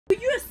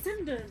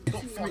ascendant?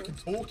 Stop fucking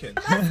talking.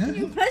 I'm asking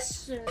you a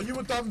question. Are you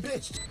a dumb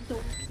bitch?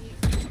 Don't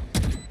peek.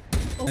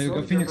 Oh, Hey,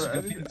 go Phoenix,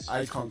 go Phoenix.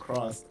 Icon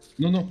crossed.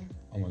 No.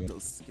 Oh my god. Little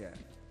scared.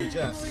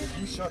 Jess, if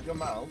you shut your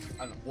mouth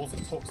and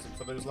wasn't toxic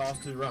for those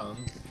last 2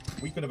 rounds,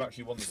 we could have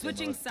actually won the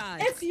Switching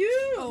sides. if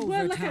you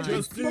were like a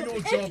just do your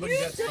job and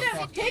get the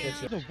fuck hit,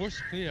 kitchen. The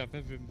worst player I've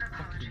ever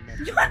fucking met.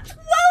 you're 12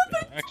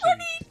 and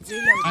Actually,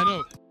 22. I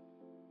know.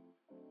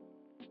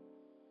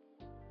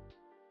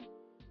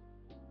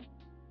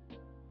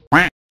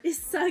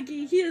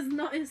 Isagi, he is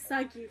not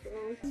Isagi,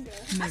 bro.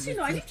 Actually,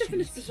 no, I need to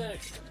finish dessert.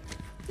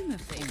 Do me a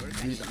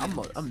favor. Dude,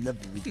 I'm never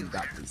reading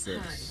that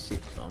dessert shit,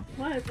 fam.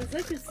 Why?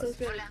 Dessert is so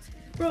good.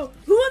 Bro,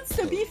 who wants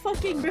to be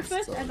fucking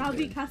Griffith so and I'll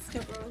be good. Casca,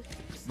 bro?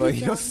 But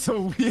you're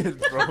so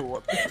weird, bro.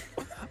 What the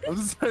I'm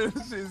sorry,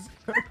 this shit is...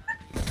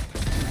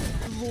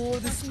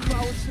 Lord, this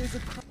crouch is a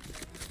crouch.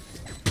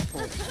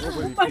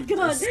 Oh my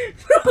god,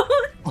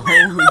 bro!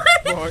 Holy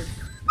fuck.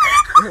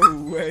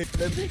 No way.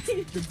 They're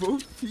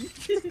both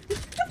peeking.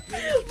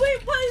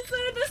 Wait, why is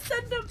there an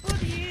ascendant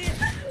buddy?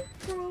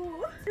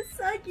 Bro,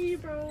 Isagi,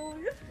 bro.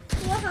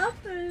 What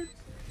happened?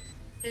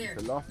 They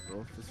laugh,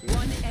 bro.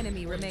 One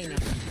enemy remaining.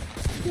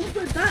 What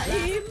was that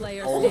aim?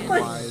 Player Oh standing.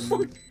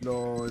 my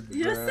lord,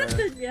 You're bruh.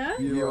 ascendant, yeah?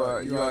 You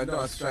are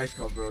not a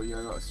striker, bro. You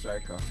are not a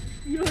striker.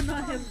 You're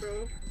not him,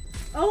 bro.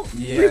 Oh,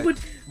 Yeah.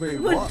 Wait,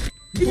 What?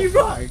 Can you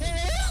got run? flagged.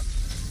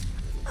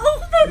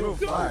 Oh my You got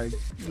god! flagged.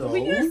 No, Were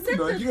you no,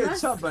 ascendant you get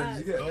last chopped, man. time?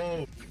 You get.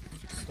 No,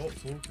 stop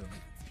talking.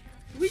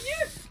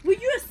 Were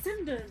you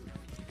ascendant?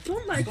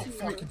 Don't lie Stop to me.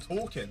 fucking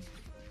talking.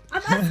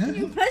 I'm asking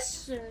you a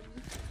question.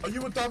 Are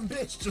you a dumb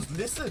bitch? Just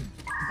listen.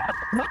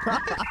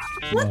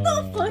 What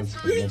the fuck?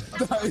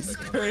 That is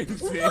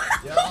crazy. Yeah,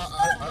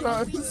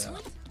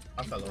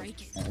 I fell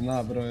off.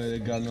 Nah, bro, I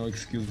got no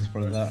excuses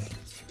for that.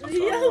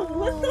 Yo,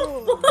 what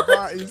the fuck?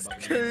 That is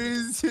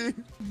crazy.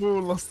 Bro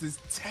lost his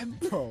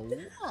tempo.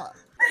 What?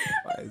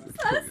 That is a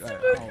That's quick,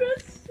 super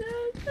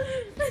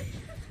question.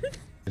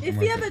 If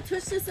he ever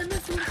twitched his and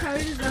someone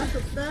carried his ass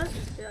up there,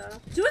 yeah.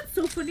 Do you know what's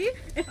so funny?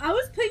 If I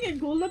was playing in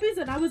gold lobbies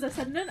and I was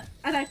ascendant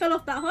and I fell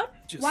off that hard,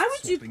 why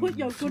would you put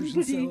your gun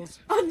buddy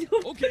on your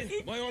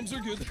Okay, my arms are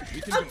good. We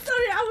can I'm go.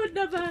 sorry, I would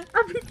never.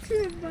 I'm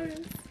too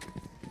embarrassed.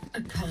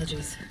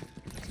 Apologies.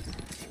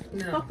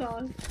 No. Fuck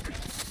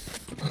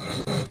off.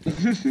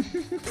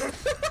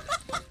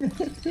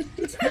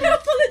 He's trying to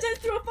apologize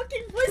through a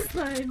fucking voice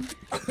line.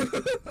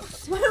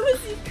 Why was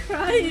he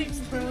crying,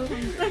 bro?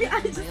 Like I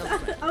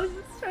was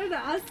just trying to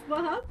ask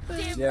what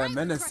happened. Yeah,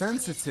 men are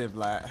sensitive.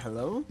 Like,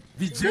 hello?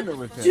 Be gentle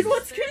with Do you know him.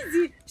 what's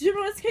crazy? Do you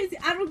know what's crazy?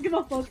 I don't give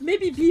a fuck.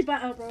 Maybe be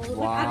better, bro.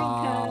 Like, I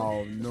don't care.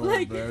 Wow, no,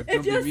 Like, bro. if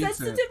Don't you're be mean to-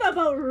 sensitive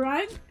about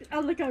rank,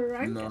 like a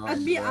rank, No,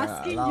 and me bruh,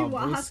 asking allow you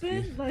what broski.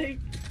 happened, like,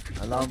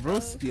 Allow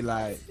broski,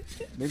 like,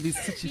 maybe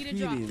it's touchy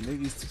feeling.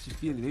 Maybe it's touchy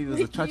feeling. Maybe it was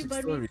a Thank you, tragic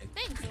buddy. story.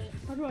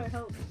 how do I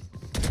help?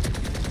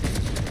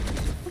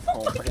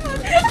 Oh my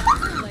god.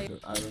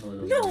 I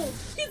don't know. No,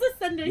 he's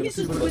ascendant. He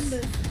should win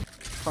this.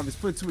 Fam, he's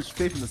putting too much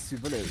faith in those 2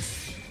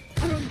 bullets.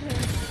 I don't care.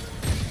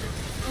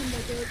 Oh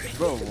my god.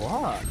 Bro,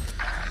 what?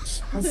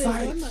 I'm Wait,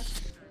 sorry. why am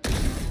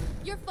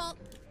I- Your fault.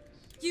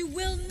 You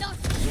will not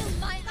kill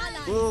my ally.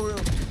 Whoa.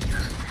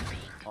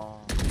 Oh.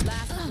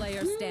 Last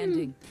player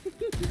standing.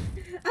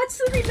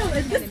 Actually, no,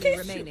 in this Enemy case,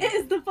 remaining. it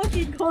is the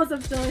fucking cause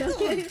of joy,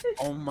 okay?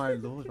 Oh my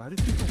lord, why do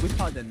people whip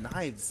out their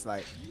knives?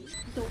 Like,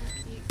 Don't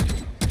peek.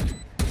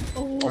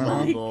 Oh oh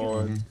my my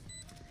god. god.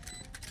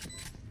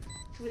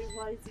 Wait,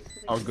 why is he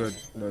putting Oh, good.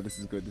 No, this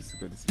is good. This is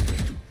good. This is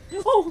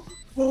good. Oh!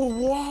 Whoa,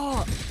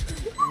 what?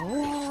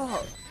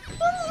 What?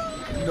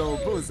 No,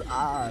 bro's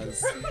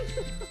ass.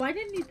 Why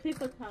didn't he play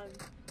for time?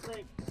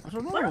 Like, I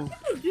don't why don't know.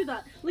 people do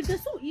that? Like, they're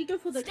so eager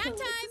for the Snack kill.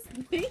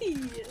 time! Like,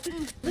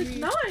 just wait. Like,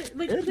 now It'd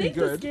be playing this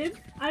good. game,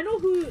 I know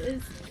who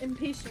is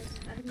impatient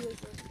and who isn't.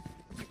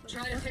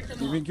 Try to pick them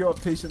You off. think you're a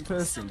patient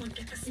person? Someone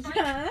get the spike.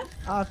 Yeah.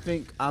 I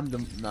think I'm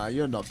the. Nah,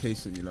 you're not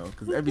patient, you know.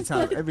 Because every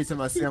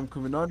time I see I'm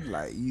coming on,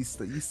 like you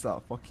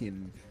start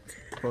fucking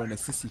throwing a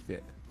sissy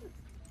fit.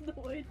 No,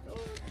 I don't.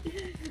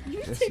 You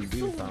Yes, take you do,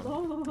 so fam.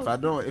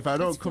 long. If I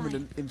don't come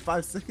in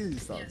 5 seconds, you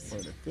start Yes.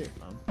 throwing a fit,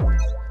 man.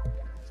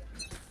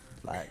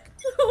 Like,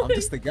 I'm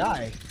just a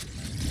guy.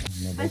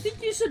 I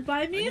think you should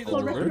buy me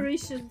for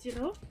reparations, you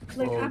know?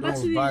 Like, Oh, I'm don't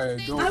actually... buy,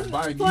 don't I'm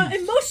buy for me.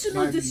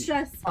 emotional Buy me.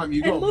 distress. Fam,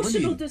 you got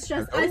Emotional money.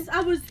 distress. Hello?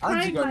 I was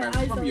crying my eyes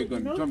Drum out, your you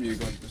gun, know? drum your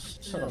gun.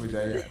 Shut up with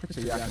that. Put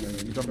your yak in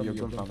it. Drum your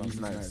gun, fam. He's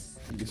nice.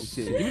 Give me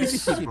shit. Give me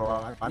this shit,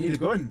 bro. I need a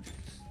gun.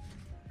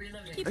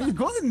 Reloading. I need a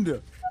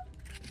gun.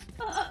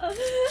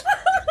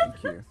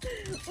 Thank you.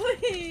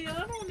 Wait,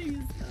 I don't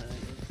use that.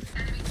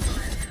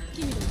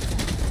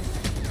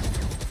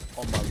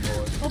 Oh my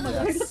lord. Oh my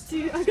god,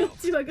 I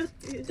got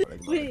two.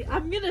 Wait,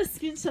 I'm gonna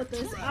screenshot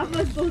this. I'm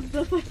gonna go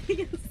the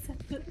fucking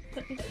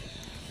thing.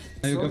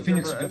 Hey, go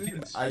Phoenix, go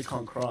Phoenix.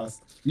 Icon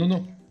crossed.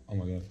 No. Oh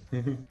my god.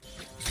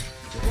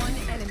 One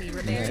enemy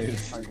remaining.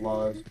 Nice. My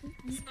lord.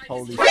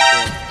 Holy shit.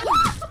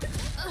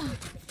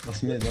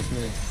 That's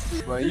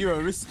me. Bro, you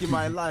are risking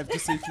my life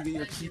just so you can get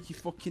your cheeky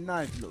fucking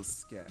knife, little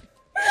scare.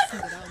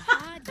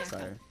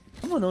 Sorry.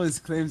 Someone always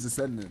claims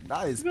Ascendant.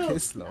 That is Bro,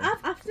 piss low.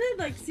 after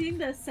like seeing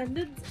the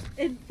Ascendant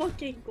in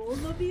fucking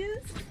gold lobbies,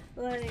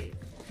 like,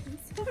 I'm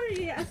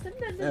sorry,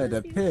 Ascendant Yeah,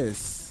 the seem-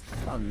 piss.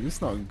 Fam,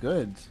 it's not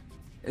good.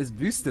 It's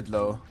boosted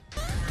low.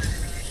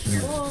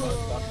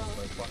 Oh.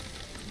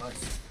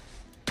 Nice.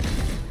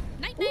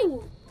 Night night.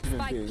 Ooh.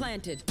 Spike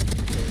planted.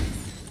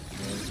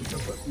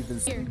 Even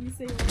Here. You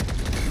say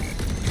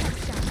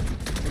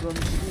what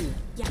do you mean?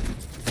 Yeah.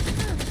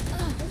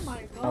 oh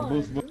my god.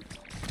 both.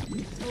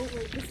 Oh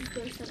wait, this is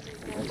the Ascendant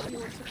guy. He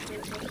wants to play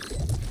this.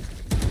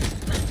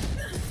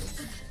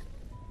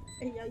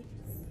 Hey,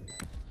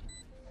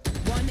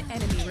 yikes. One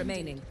enemy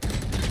remaining.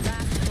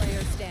 Last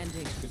player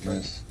standing.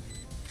 Nice.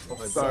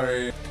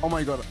 Sorry. Oh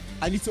my god.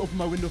 I need to open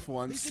my window for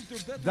once.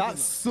 That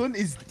sun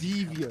is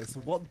devious.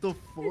 What the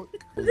fuck?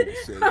 Oh, shit,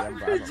 yeah, but I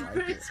Average don't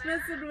like bitch it.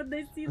 messing when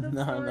they see the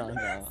No, sun. no,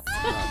 no. I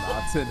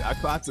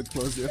had to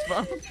close it,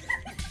 fam.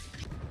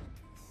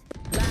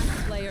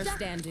 Last player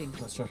standing.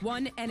 That's right.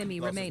 One enemy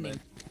That's remaining.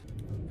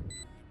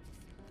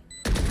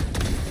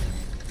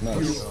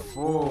 Nice.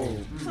 Oh.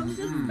 I'm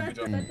just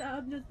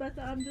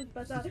better, I'm just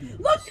better.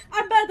 Look!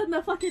 I'm better than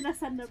the fucking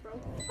Ascender, bro.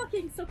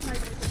 Fucking suck my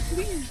dick,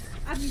 please.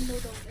 I mean, no,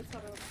 don't. It's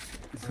not on.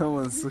 No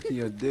one's sucking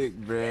your dick,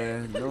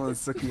 bruh. No one's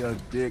sucking your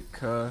dick,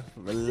 huh?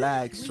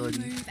 Relax, shorty.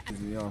 Piss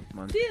me off,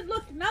 man. See,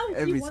 look, now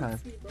Every he wants time.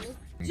 me, bro.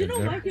 Do you know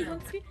why he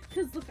wants me?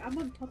 Because, look, I'm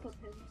on top of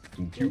him.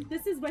 Look,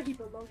 this is where he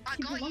belongs.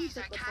 He belongs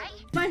at the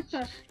bottom.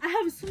 Viper, I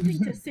have something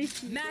to say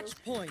to you, bro. Match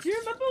point. Do you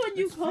remember when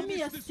you called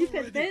me a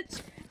stupid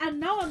bitch? And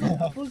now I'm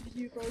above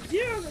you, bro. Do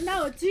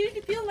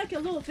you feel like a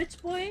little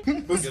bitch boy?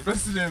 Boss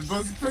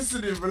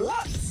president,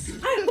 relax.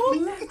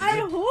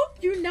 I hope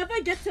you never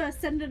get to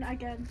Ascendant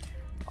again.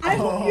 I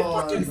hope you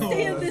fucking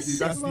stay in this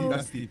shit, bro.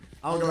 That's deep.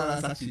 I'm gonna lie,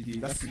 that's actually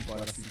deep. That's deep,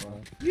 that's deep.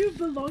 You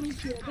belong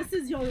here. This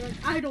is your room.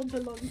 I don't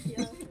belong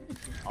here.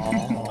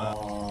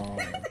 Oh,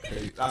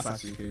 okay. That's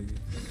actually crazy.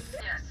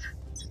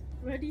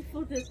 Ready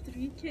for the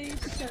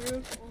 3K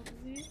sheriff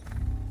only?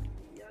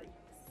 Yikes.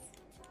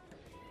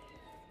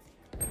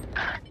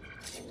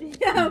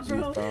 Yeah,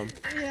 bro.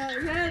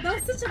 Yeah,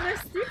 that was such a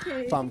nice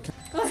 3K. Fam,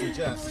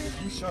 Jess,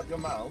 if you shut your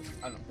mouth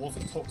and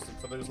wasn't toxic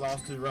for those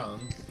last 2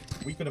 rounds,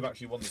 we could have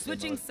actually won this game.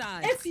 Switching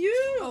sides. If you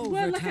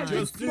were like a Overtime. big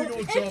Just do your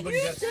smoker, job and if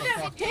you get to the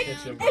didn't fucking pick,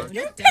 kitchen, bro. if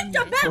you picked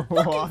a bad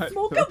What fucking the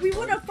smoker, we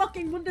would have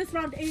fucking won this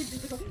round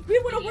ages ago. We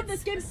would have won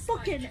this game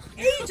fucking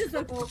ages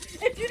ago.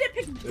 If you didn't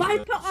pick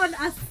Viper on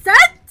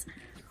Ascent,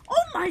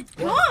 oh my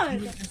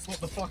god. You thought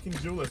the fucking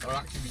duelists are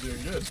actually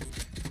doing good.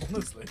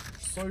 Honestly,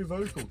 so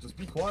vocal. Just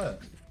be quiet.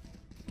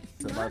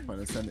 so my point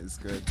of Senate is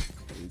good.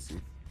 Crazy.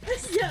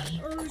 Yeah,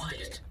 oh,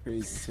 Quiet.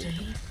 Crazy. Stay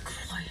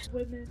quiet.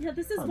 women. Yeah,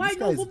 this is Oh, why this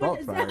no guy's woman bot,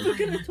 is fam. ever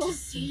gonna talk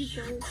to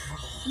you, bro.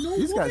 No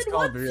These woman guys can't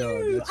wants be real. you.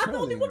 They're I'm the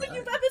only trolling, woman right?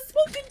 you've ever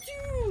spoken to.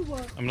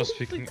 I'm not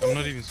speaking. I'm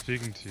not even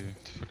speaking to you.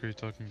 What the fuck are you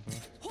talking about?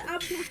 I'm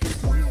talking to you.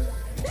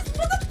 This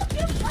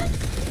motherfucker what?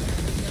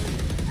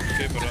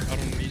 Okay, but I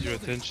don't need your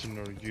attention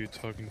or you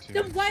talking to me.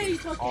 Then why are you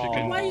talking?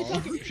 Then why are you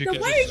talking? If you Then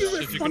can- why are you if you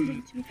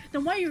responding to me?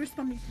 Then why are you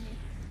responding to me?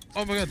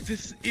 Oh my god,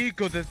 this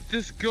ego that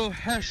this girl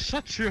has.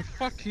 Shut your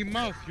fucking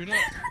mouth. You're not.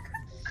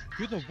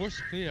 You're the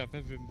worst player I've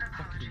ever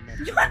fucking met.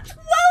 You're 12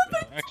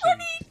 and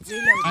Actually,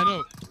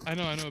 22. I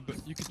know, but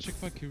you can check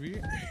my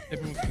career.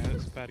 Everyone can have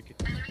this bad game.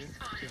 Okay?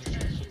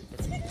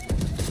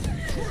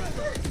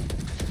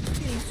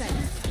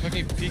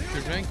 Fucking peak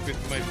the rank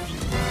with my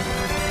feet.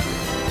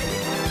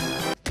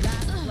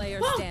 Last player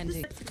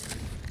standing.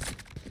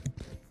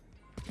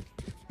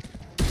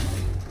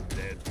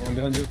 One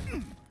behind you.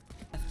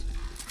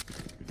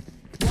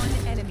 One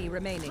enemy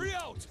remaining.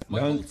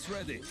 Behind.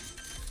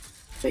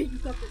 Wait, you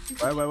got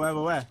this.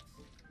 Where?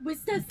 Wait,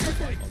 stairs.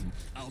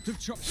 Out of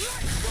choice.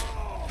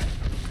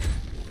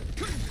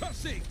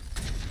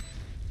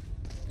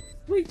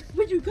 Wait,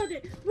 you got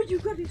it. Wait, you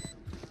got it.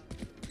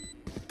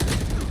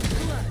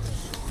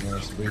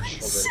 Nice,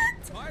 bitch.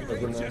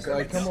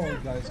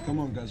 Come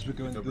on, guys, we're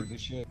going to do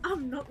this shit.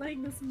 I'm not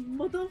letting this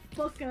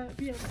motherfucker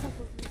be on top of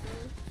me, bro.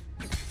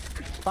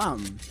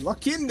 Fam,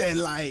 lock in then,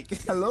 like,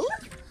 hello?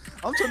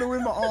 I'm trying to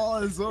win my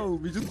R as well.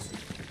 We just.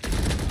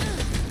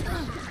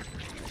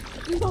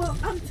 No,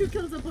 I'm 2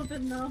 kills above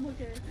him now. I'm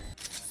okay.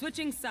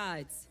 Switching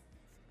sides.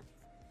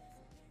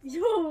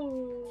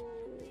 Yo,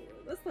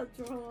 that's not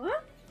draw, huh?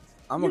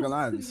 I'm not gonna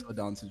lie, I'm so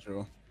down to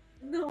draw.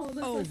 No,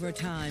 that's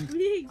Overtime. not draw.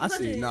 We got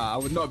Actually, it. nah, I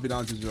would not be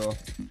down to draw.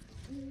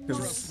 No.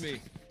 Because me,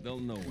 they'll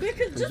know.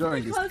 Because just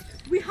drawing is- because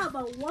we have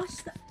a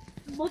washed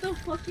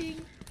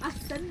motherfucking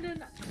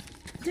ascendant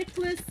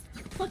dickless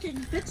fucking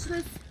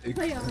bitchless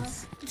player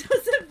Dickless.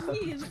 doesn't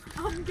mean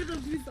I'm gonna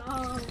lose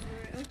all over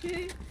it,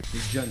 okay?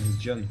 He's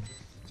Jen.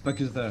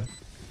 Spike is there.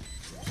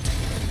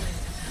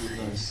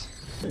 Nice.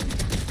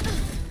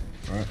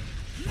 Alright.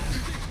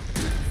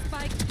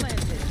 Spike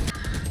planted.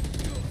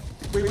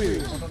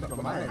 wait.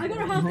 I got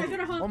a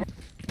hug. One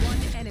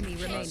enemy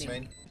Nice, remaining.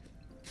 man.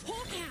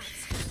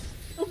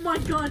 Oh my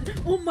god.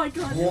 What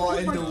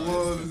in the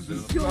world is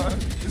this? Sky,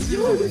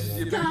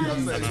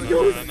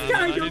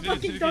 you're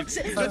fucking dog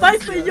shit.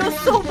 Viper, you're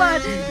so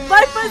bad.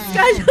 Viper,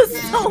 Sky, you're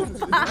so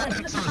bad.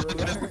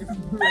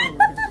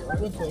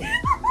 What the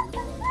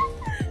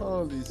fuck?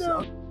 Holy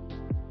shit.